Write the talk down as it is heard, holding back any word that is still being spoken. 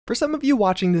For some of you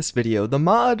watching this video, the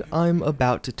mod I'm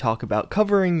about to talk about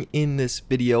covering in this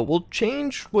video will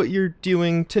change what you're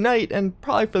doing tonight and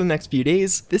probably for the next few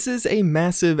days. This is a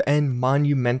massive and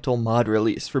monumental mod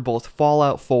release for both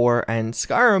Fallout 4 and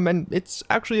Skyrim, and it's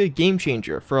actually a game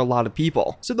changer for a lot of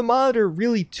people. So the mod, or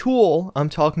really tool, I'm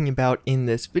talking about in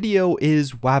this video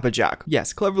is Wabbajack.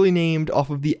 Yes, cleverly named off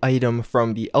of the item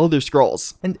from the Elder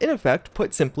Scrolls. And in effect,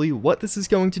 put simply, what this is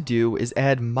going to do is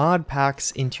add mod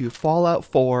packs into Fallout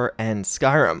 4 and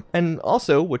Skyrim. And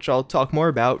also, which I'll talk more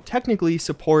about, technically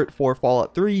support for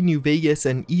Fallout 3, New Vegas,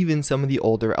 and even some of the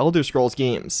older Elder Scrolls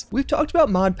games. We've talked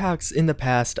about mod packs in the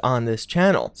past on this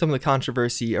channel, some of the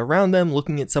controversy around them,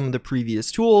 looking at some of the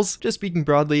previous tools. Just speaking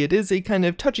broadly, it is a kind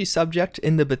of touchy subject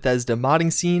in the Bethesda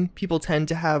modding scene. People tend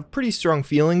to have pretty strong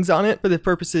feelings on it. For the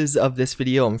purposes of this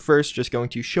video, I'm first just going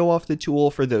to show off the tool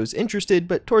for those interested,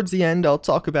 but towards the end I'll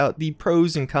talk about the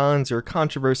pros and cons or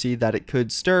controversy that it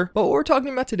could stir. But what we're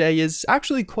talking about today is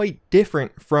actually quite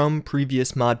different from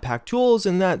previous mod pack tools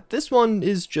in that this one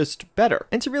is just better.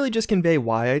 And to really just convey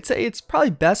why, I'd say it's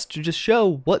probably best to just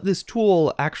show what this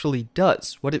tool actually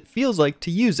does, what it feels like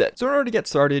to use it. So in order to get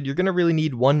started, you're going to really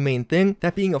need one main thing,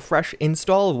 that being a fresh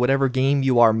install of whatever game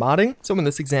you are modding. So in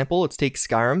this example, let's take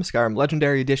Skyrim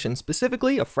Legendary Edition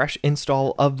specifically, a fresh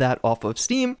install of that off of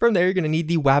Steam. From there, you're going to need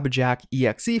the Wabbajack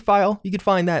exe file. You can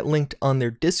find that linked on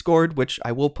their Discord, which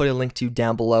I will put a link to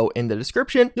down below in the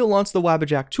description. You'll launch the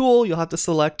Wabbajack tool, you'll have to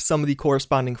select some of the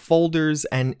corresponding folders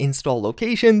and install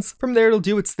locations. From there, it'll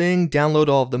do its thing, download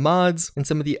all of the mods and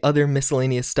some of the other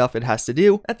miscellaneous stuff it has to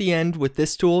do. At the end, with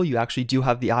this tool, you actually do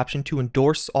have the option to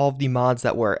endorse all of the mods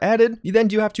that were added. You then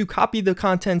do have to copy the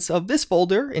contents of this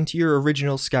folder into your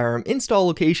original Skyrim install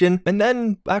location, and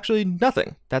then actually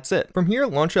nothing. That's it. From here,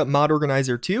 launch up Mod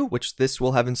Organizer 2, which this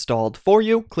will have installed for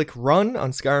you. Click Run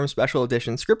on Skyrim Special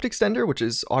Edition script extender, which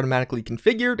is automatically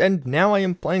configured, and now I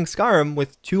am playing Skyrim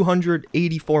with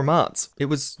 284 mods. It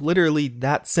was literally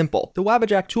that simple. The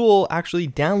Wabbajack tool actually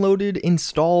downloaded,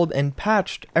 installed, and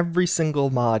patched every single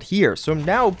mod here. So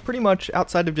now, pretty much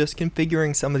outside of just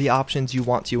configuring some of the options you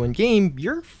want to in-game,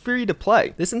 you're free to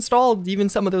play. This installed even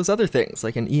some of those other things,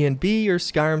 like an ENB or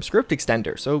Skyrim script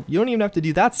extender, so you don't even have to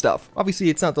do that stuff. Obviously,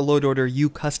 it's not the load order you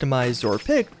customized or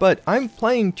picked, but I'm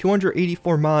playing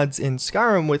 284 mods in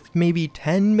Skyrim with maybe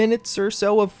 10 minutes or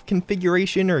so of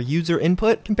configuration or user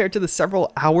input, compared to the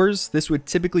several hours this would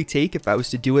typically take if I was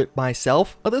to do it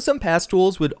myself. Although some past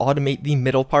tools would automate the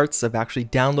middle parts of actually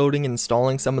downloading and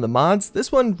installing some of the mods,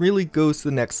 this one really goes to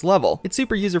the next level. It's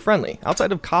super user-friendly.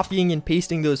 Outside of copying and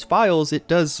pasting those files, it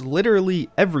does literally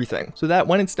everything, so that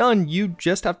when it's done, you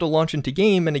just have to launch into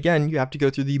game, and again, you have to go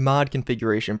through the mod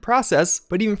configuration process.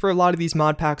 But even for a lot of these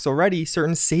mod packs already,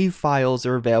 certain save files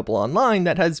are available online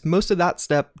that has most of that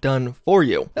step done for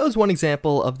you. That was one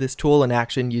example of this tool in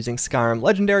action using Skyrim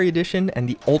Legendary Edition and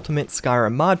the Ultimate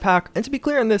Skyrim mod pack. And to be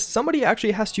clear on this, somebody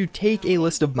actually has to take a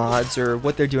list of mods, or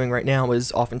what they're doing right now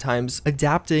is oftentimes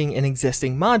adapting an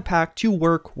existing mod pack to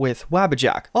work with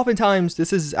Wabbajack. Oftentimes,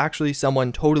 this is actually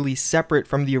someone totally separate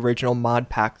from the original mod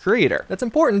pack creator. That's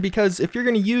important because if you're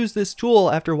going to use this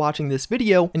tool after watching this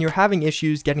video and you're having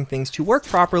issues getting things to work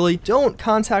properly, don't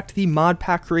contact the mod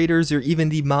pack creators or even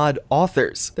the mod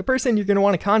authors. The person you're going to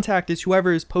want to contact is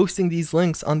whoever is posting these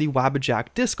links on the Wabbajack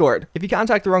Discord. If you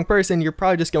contact the wrong person, you're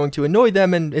probably just going to annoy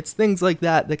them, and it's things like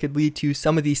that that could lead to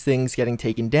some of these things getting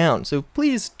taken down, so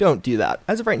please don't do that.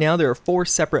 As of right now, there are 4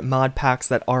 separate mod packs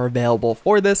that are available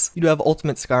for this. You do have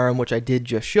Ultimate Skyrim, which I did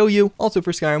just show you. Also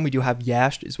for Skyrim, we do have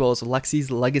Yashed, as well as Alexi's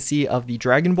Legacy of the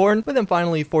Dragonborn. But then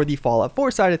finally, for the Fallout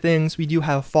 4 side of things, we do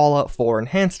have Fallout 4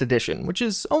 Enhanced Edition, which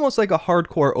is almost like a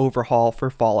hardcore overhaul for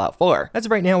Fallout 4. As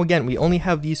of right now, again, we only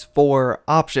have these 4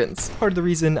 options. Part of the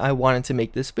reason I wanted to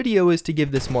make this video is to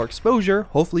give this more exposure.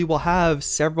 Hopefully we'll have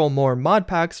several more mod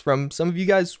packs from some of you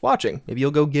guys watching. Maybe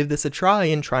you'll go give this a try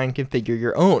and try and configure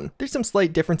your own. There's some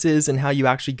slight differences in how you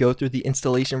actually go through the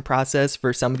installation process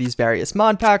for some of these various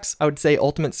mod packs. I would say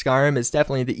Ultimate Skyrim is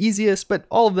definitely the easiest, but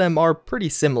all of them are pretty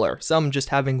similar, some just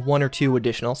having 1 or 2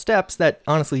 additional steps that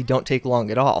honestly don't take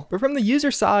long at all. But from the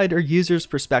user side or user's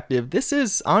perspective, this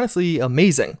is honestly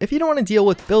amazing. If you don't want to deal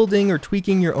with building or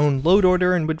tweaking your own load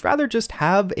order and would rather just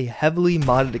have a heavily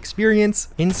modded experience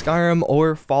in Skyrim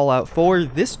or Fallout 4,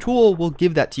 this tool will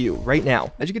give that to you right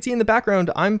now. As you can see in the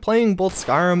background, I'm playing both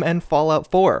Skyrim and Fallout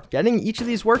 4. Getting each of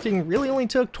these working really only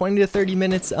took 20 to 30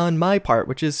 minutes on my part,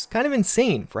 which is kind of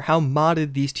insane for how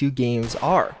modded these two games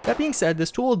are. That being said,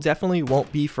 this tool definitely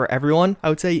won't be for everyone. I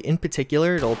would say in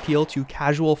particular, it'll appeal to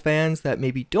casual fans that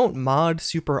maybe don't mod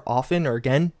super often, or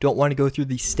again, don't want to go through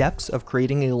the steps of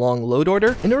creating a long load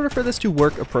order. In order for this to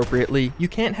work appropriately, you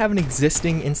can't have an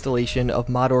existing installation of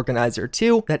Mod Organizer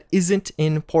 2 that that isn't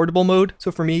in portable mode.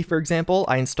 So for me, for example,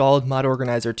 I installed Mod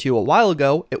Organizer 2 a while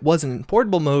ago. It wasn't in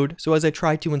portable mode, so as I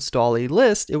tried to install a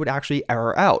list, it would actually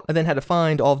error out. I then had to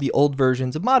find all the old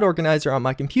versions of Mod Organizer on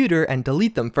my computer and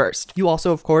delete them first. You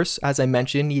also, of course, as I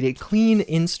mentioned, need a clean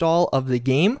install of the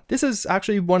game. This is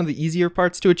actually one of the easier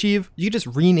parts to achieve. You just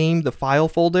rename the file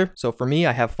folder. So for me,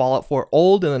 I have Fallout 4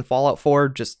 old and then Fallout 4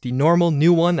 just the normal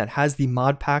new one that has the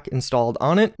mod pack installed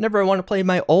on it. Whenever I want to play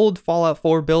my old Fallout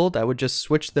 4 build, I would just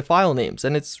switch the file names,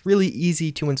 and it's really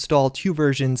easy to install two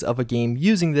versions of a game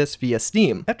using this via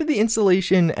Steam. After the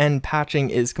installation and patching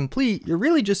is complete, you're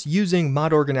really just using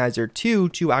Mod Organizer 2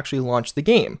 to actually launch the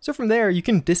game. So from there, you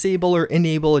can disable or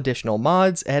enable additional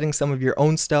mods, adding some of your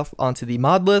own stuff onto the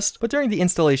mod list. But during the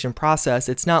installation process,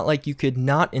 it's not like you could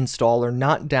not install or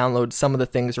not download some of the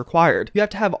things required. You have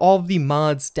to have all of the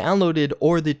mods downloaded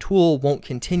or the tool won't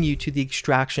continue to the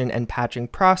extraction and patching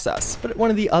process. But one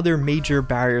of the other major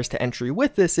barriers to entry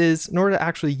with this is, in order to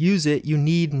actually use it, you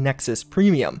need Nexus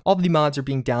Premium. All of the mods are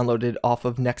being downloaded off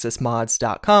of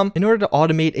nexusmods.com. In order to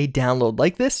automate a download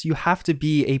like this, you have to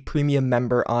be a premium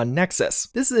member on Nexus.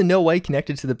 This is in no way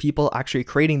connected to the people actually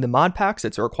creating the mod packs.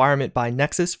 It's a requirement by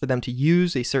Nexus for them to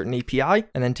use a certain API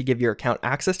and then to give your account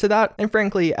access to that. And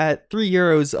frankly, at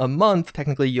 €3 a month,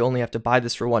 technically you only have to buy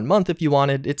this for 1 month if you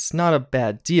wanted. It's not a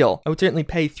bad deal. I would certainly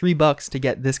pay $3 to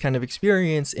get this kind of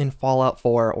experience in Fallout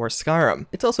 4 or Skyrim.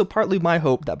 It's also partly my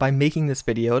hope that by making this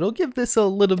video, it'll give this a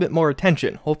little bit more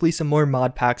attention. Hopefully some more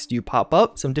mod packs do pop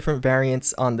up, some different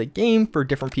variants on the game for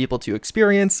different people to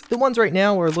experience. The ones right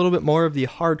now are a little bit more of the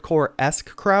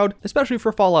hardcore-esque crowd, especially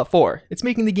for Fallout 4. It's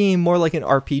making the game more like an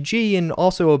RPG and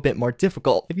also a bit more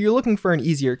difficult. If you're looking for an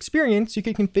easier experience, you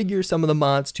can configure some of the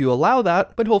mods to allow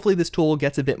that, but hopefully this tool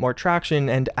gets a bit more traction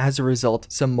and as a result,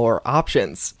 some more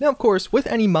options. Now, of course, with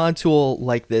any mod tool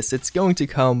like this, it's going to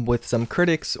come with some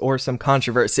critics or some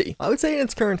controversy. I would say in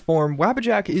its current form,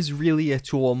 Wabbajack is really a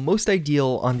tool most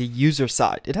ideal on the user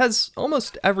side. It has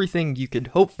almost everything you could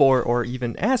hope for or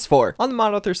even ask for. On the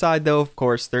mod author side though, of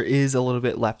course, there is a little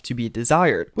bit left to be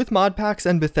desired. With mod packs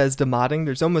and Bethesda modding,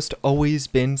 there's almost always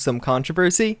been some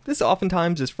controversy. This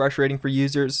oftentimes is frustrating for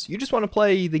users. You just want to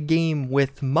play the game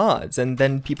with mods, and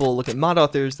then people look at mod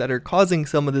authors that are causing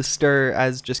some of this stir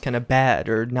as just kind of bad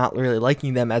or not really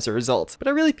liking them as a result. But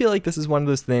I really feel like this is one of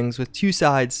those things with two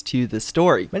sides to the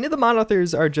story. Many of the mod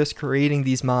authors are just creating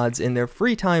these mods in their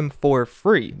free time for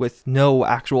free with no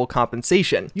actual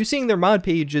compensation. You seeing their mod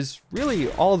page is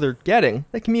really all they're getting,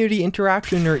 the community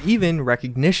interaction or even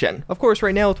recognition. Of course,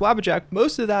 right now with Wabbajack,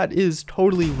 most of that is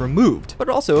totally removed. But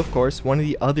also, of course, one of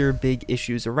the other big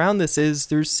issues around this is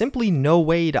there's simply no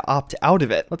way to opt out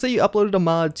of it. Let's say you uploaded a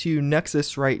mod to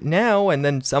Nexus right now, and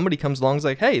then somebody comes along and is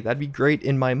like, hey, that'd be great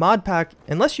in my mod pack.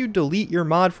 Unless you delete your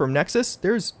mod from Nexus,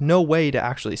 there's no way to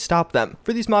actually stop them.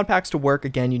 For these mod packs to work,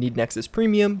 again, you need Nexus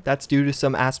Premium. That's due to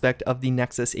some aspect of the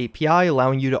Nexus API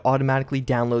allowing you to automatically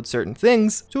download certain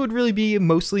things. So it would really be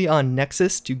mostly on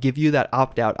Nexus to give you that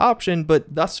opt-out option,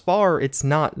 but thus far it's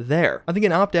not there. I think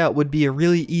an opt-out would be a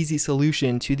really easy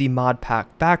solution to the mod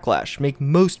pack backlash, make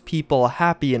most people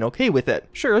happy and okay with it.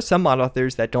 Sure, some mod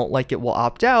authors that don't like it will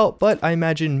opt out, but I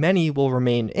imagine many will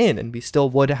remain in and we still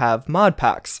would have mod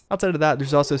packs. Outside of that,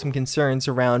 there's also some concerns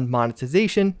around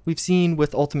monetization. We've seen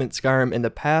with Ultimate Skyrim in the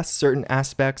past, certain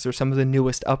aspects or some of the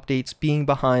newest updates being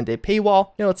behind a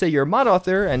paywall. You know, let's say you're a mod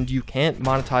author and you can't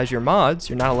monetize your mods,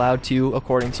 you're not allowed to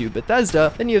according to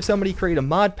Bethesda, then you have somebody create a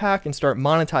mod pack and start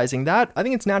monetizing that. I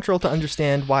think it's natural to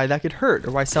understand why that could hurt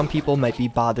or why some people might be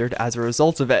bothered as a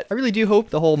result of it. I really do hope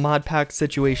the whole mod pack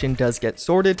situation does get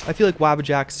sorted. I feel like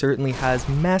Wabbajack certainly has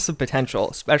massive potential,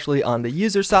 especially on the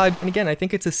user side. And again, I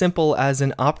think it's as simple as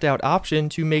an opt-out option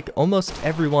to make almost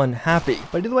everyone happy.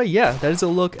 But either way, yeah, that is a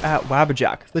look at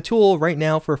Wabbajack, the tool right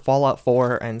now for Fallout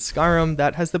 4 and Skyrim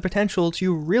that has the potential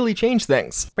to really change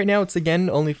things. Right now, it's again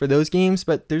only for those games,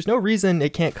 but there's no reason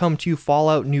it can't come to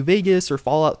Fallout New Vegas or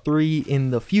Fallout 3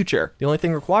 in the future. The only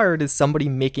thing required is somebody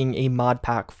making a mod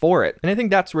pack for it. And I think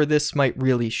that's where this might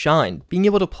really shine. Being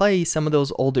able to play some of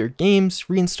those older games,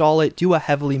 reinstall it, do a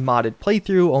heavily modded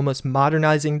playthrough, almost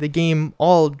modernizing the game,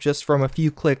 all just from a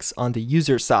few clicks on the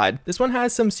user side. This one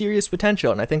has some serious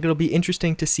potential, and I think it'll be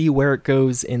interesting to see where it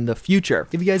goes in the future.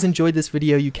 If you guys enjoyed this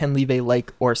video, you can leave a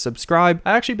like or subscribe.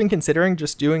 I've actually been considering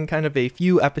just doing kind of a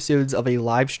few episodes of a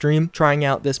live stream, trying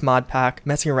out this mod pack,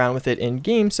 messing around with it in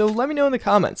game, so let me know in the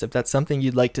comments if that's something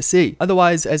you'd like to see.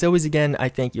 Otherwise, as always, again, I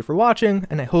thank you for watching,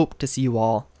 and I hope to see you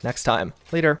all next time.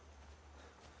 Later.